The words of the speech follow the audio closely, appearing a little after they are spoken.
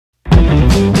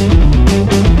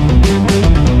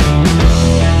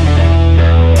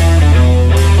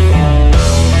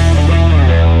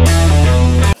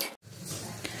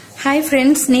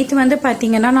Friends, நேற்று வந்து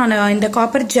பார்த்தீங்கன்னா நான் இந்த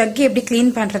காப்பர் ஜக் எப்படி க்ளீன்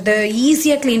பண்ணுறது,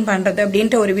 ஈஸியாக க்ளீன் பண்ணுறது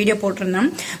அப்படின்ட்டு ஒரு வீடியோ போட்டிருந்தேன்.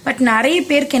 பட் நிறைய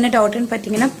பேருக்கு என்ன டவுட்னு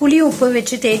பார்த்தீங்கன்னா, புளி உப்பு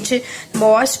வச்சு தேய்ச்சி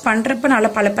நம்ம வாஷ் பண்ணுறப்ப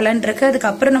நல்லா பளபளன்னு இருக்கு,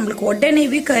 அதுக்கப்புறம் நம்மளுக்கு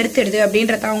உடனேவே கருத்துடுது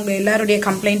அப்படின்றத அவங்க எல்லாருடைய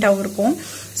கம்ப்ளைண்ட்டாகவும் இருக்கும்.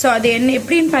 ஸோ அது என்ன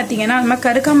எப்படின்னு பார்த்தீங்கன்னா, நம்ம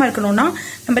கருக்காமல் இருக்கணும்னா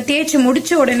நம்ம தேய்ச்சி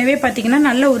முடிச்ச உடனே பார்த்தீங்கன்னா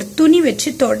நல்ல ஒரு துணி வச்சு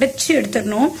தொடச்சி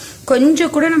எடுத்துடணும்.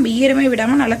 கொஞ்சம் கூட நம்ம ஈரமே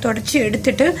விடாமல் நல்லா தொடச்சி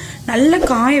எடுத்துட்டு நல்லா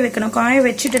காய வைக்கணும். காய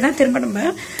வச்சுட்டு தான் திரும்ப நம்ம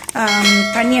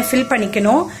தண்ணியை ஃபில்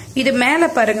பண்ணிக்கணும். இது மேலே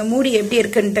பாருங்க மூடி எப்படி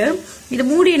இருக்குன்ட்டு. இது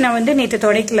மூடி நான் வந்து நேற்று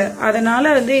துடைக்கல,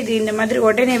 அதனால வந்து இது இந்த மாதிரி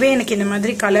உடனேவே எனக்கு இந்த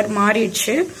மாதிரி கலர்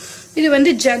மாறிடுச்சு. இது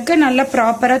வந்து ஜக்கை நல்லா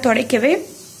ப்ராப்பராக துடைக்கவே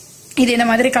இது இந்த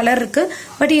மாதிரி கலர் இருக்கு.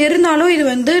 பட் இருந்தாலும் இது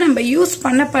வந்து நம்ம யூஸ்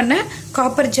பண்ண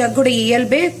காப்பர் ஜக்கோட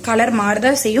இயல்பே கலர்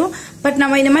மாறதான் செய்யும். பட்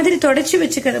நம்ம இந்த மாதிரி தொடச்சி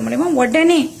வச்சுக்கிறது மூலமா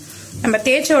உடனே நம்ம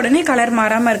தேய்ச்ச உடனே கலர்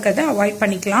மாறாம இருக்கிறத அவாய்ட்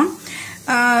பண்ணிக்கலாம்.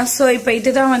 ஸோ இப்போ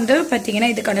இதுதான் வந்து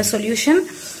பார்த்தீங்கன்னா இதுக்கான சொல்யூஷன்.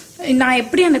 நான்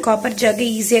எப்படி அந்த காப்பர் ஜக்கை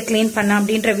ஈஸியாக கிளீன் பண்ணேன்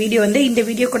அப்படின்ற வீடியோ வந்து இந்த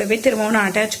வீடியோ கூடவே திரும்பவும் நான்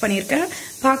அட்டாச் பண்ணியிருக்கேன்.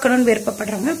 பார்க்கணும்னு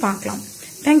விருப்பப்படுறவங்க பார்க்கலாம்.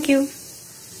 Thank you.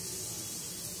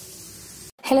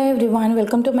 Hello everyone,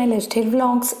 welcome to my lifestyle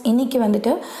vlogs. இன்றைக்கி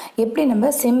வந்துட்டு எப்படி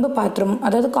நம்ம செம்பு பாத்திரம்,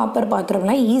 அதாவது காப்பர்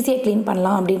பாத்திரம்லாம் ஈஸியாக க்ளீன்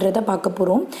பண்ணலாம் அப்படின்றத பார்க்க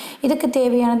போகிறோம். இதுக்கு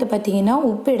தேவையானது பார்த்திங்கன்னா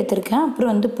உப்பு எடுத்திருக்கேன்,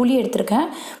 அப்புறம் வந்து புளி எடுத்திருக்கேன்.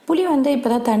 புளி வந்து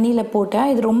இப்போ தான் தண்ணியில் போட்டேன்.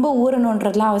 இது ரொம்ப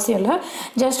ஊறணுன்றதுலாம் அவசியம் இல்லை,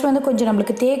 ஜஸ்ட் வந்து கொஞ்சம்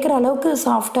நம்மளுக்கு தேய்க்கிற அளவுக்கு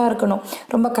சாஃப்டாக இருக்கணும்,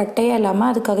 ரொம்ப கட்டையாக இல்லாமல்,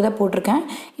 அதுக்காக தான் போட்டிருக்கேன்.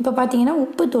 இப்போ பார்த்தீங்கன்னா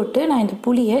உப்பு தொட்டு நான் இந்த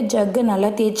புளியை ஜக்கை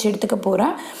நல்லா தேய்ச்சி எடுத்துக்க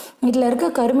போகிறேன். இதில் இருக்க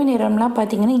கருமை நிறம்லாம்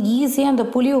பார்த்தீங்கன்னா ஈஸியாக அந்த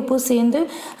புளி உப்பு சேர்ந்து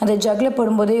அந்த ஜக்கில்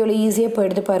போடும்போதே எவ்வளோ ஈஸியாக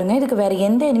போயிடுது பாருங்கள். இதுக்கு வேறு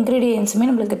எந்த இன்க்ரீடியன்ஸுமே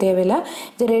நம்மளுக்கு தேவையில்லை.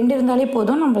 இது 2 இருந்தாலே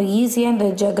போதும், நம்ம ஈஸியாக இந்த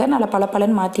ஜக்கை நல்லா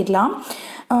பளபளன்னு மாற்றிடலாம்.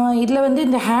 இதில் வந்து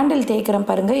இந்த ஹேண்டில் தேய்க்கிறேன்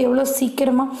பாருங்கள், எவ்வளோ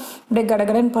சீக்கிரமாக அப்படியே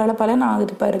கடகடன் பளபளன்னு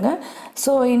ஆகுது பாருங்கள்.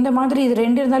 ஸோ இந்த மாதிரி இது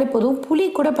 2 இருந்தாலே போதும். புளி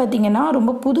கூட பார்த்திங்கன்னா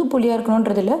ரொம்ப புது புளியாக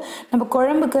இருக்கணுன்றதில்ல, நம்ம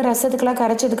குழம்புக்கு ரசத்துக்கெல்லாம்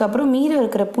கரைச்சதுக்கப்புறம் மீதம்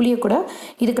இருக்கிற புளியை கூட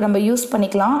இதுக்கு நம்ம யூஸ்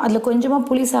பண்ணிக்கலாம். அதில் கொஞ்சமாக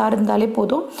புளி சாறு இருந்தாலே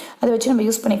போதும், அதை வச்சு நம்ம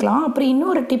யூஸ் பண்ணிக்கலாம். அப்புறம்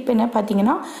இன்னொரு டிப் என்ன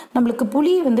பார்த்தீங்கன்னா, நம்மளுக்கு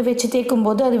புளி வந்து வச்சு தேய்க்கும்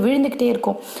போது அது விழுந்துக்கிட்டே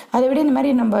இருக்கும். அதை விட இந்த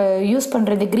மாதிரி நம்ம யூஸ்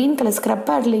பண்ணுற இந்த க்ரீன் கலர்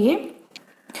ஸ்க்ரப்பர்லேயே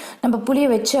நம்ம புளியை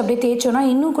வச்சு அப்படியே தேய்ச்சோன்னா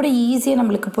இன்னும் கூட ஈஸியாக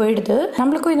நம்மளுக்கு போயிடுது.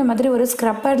 நம்மளுக்கும் இந்த மாதிரி ஒரு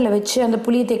ஸ்க்ரப்பரில் வச்சு அந்த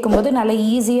புளியை தேய்க்கும் போது நல்லா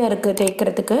ஈஸியாக இருக்குது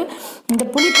தேய்க்கிறதுக்கு. இந்த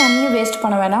புளி தண்ணியை வேஸ்ட்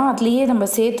பண்ண வேணாம், அதுலேயே நம்ம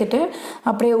சேர்த்துட்டு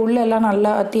அப்படியே உள்ளெல்லாம்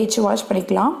நல்லா தேய்ச்சி வாஷ்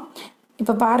பண்ணிக்கலாம்.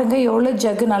 இப்போ பாருங்கள் எவ்வளோ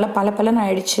ஜக்கு நல்லா பளபளன்னு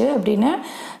ஆயிடுச்சு அப்படின்னு.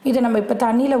 இதை நம்ம இப்போ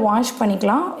தண்ணியில் வாஷ்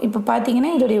பண்ணிக்கலாம். இப்போ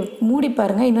பார்த்தீங்கன்னா இதோடைய மூடி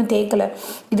பாருங்கள் இன்னும் தேய்க்கலை.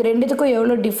 இது 2த்துக்கும்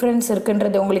எவ்வளோ டிஃப்ரென்ஸ்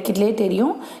இருக்குன்றது உங்களுக்கு இதிலே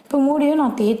தெரியும். இப்போ மூடியும்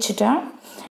நான் தேய்ச்சிட்டேன்.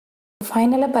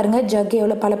 ஃபைனலாக பாருங்கள் ஜக்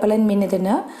எவ்வளோ பளபளன்னு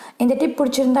மின்னுதுன்னு. இந்த டிப்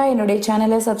பிடிச்சிருந்தா என்னுடைய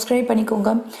சேனலை சப்ஸ்கிரைப்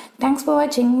பண்ணிக்கோங்க. தேங்க்ஸ் ஃபார்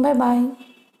வாட்சிங். Bye bye.